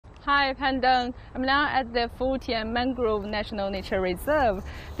Hi, Pandong. I'm now at the Futian Mangrove National Nature Reserve.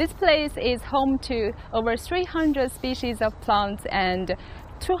 This place is home to over 300 species of plants and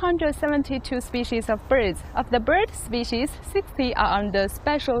 272 species of birds. Of the bird species, 60 are under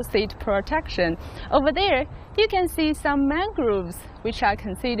special seed protection. Over there, you can see some mangroves, which are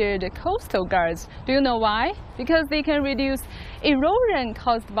considered coastal guards. Do you know why? Because they can reduce erosion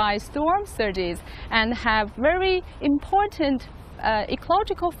caused by storm surges and have very important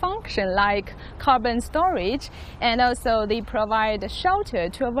ecological function like carbon storage, and also they provide shelter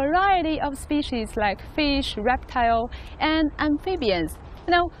to a variety of species like fish, reptile, and amphibians.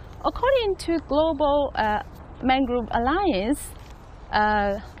 Now, according to Global Mangrove Alliance,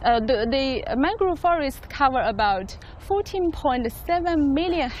 the mangrove forests cover about 14.7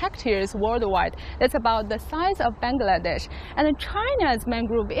 million hectares worldwide. That's about the size of Bangladesh. And China's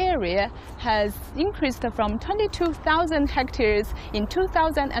mangrove area has increased from 22,000 hectares in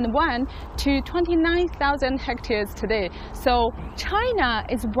 2001 to 29,000 hectares today. So China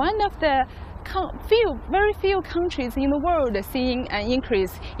is one of the very few countries in the world seeing an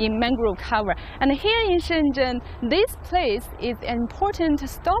increase in mangrove cover. And here in Shenzhen, this place is an important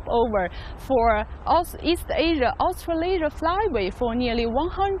stopover for East Asia, Australasia flyway for nearly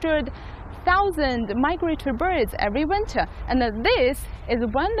 100,000 migratory birds every winter. And this is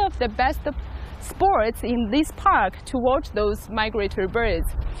one of the best spots in this park to watch those migratory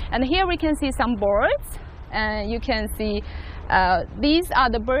birds. And here we can see some birds, and you can see these are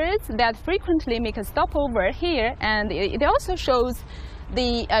the birds that frequently make a stopover here, and it also shows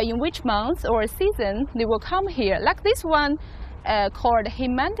the in which month or season they will come here. Like this one called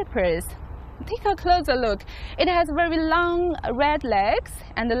Himantopus. Take a closer look. It has very long red legs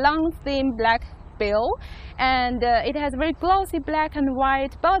and a long thin black bill, and it has very glossy black and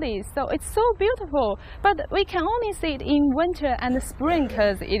white body, so it's so beautiful. But we can only see it in winter and spring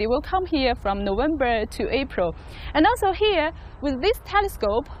because it will come here from November to April. And also here with this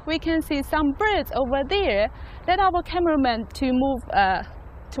telescope we can see some birds over there that our cameraman to move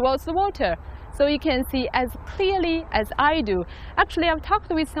towards the water, so you can see as clearly as I do. Actually, I've talked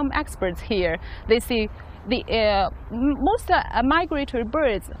with some experts here. They see most migratory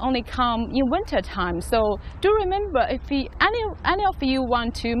birds only come in winter time. So do remember, if any of you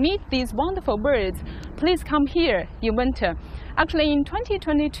want to meet these wonderful birds, please come here in winter. Actually, in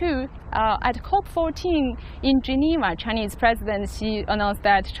 2022, at COP14 in Geneva, Chinese President Xi announced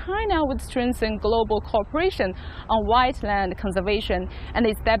that China would strengthen global cooperation on wetland conservation and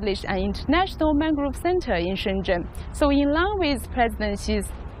establish an international mangrove center in Shenzhen. So in line with President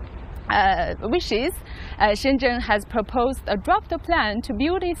Xi's wishes, Shenzhen has proposed a draft plan to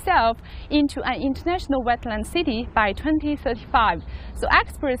build itself into an international wetland city by 2035. So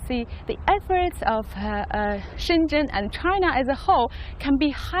experts see the efforts of Shenzhen and China as a whole can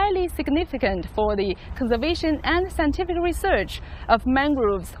be highly significant for the conservation and scientific research of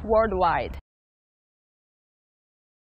mangroves worldwide.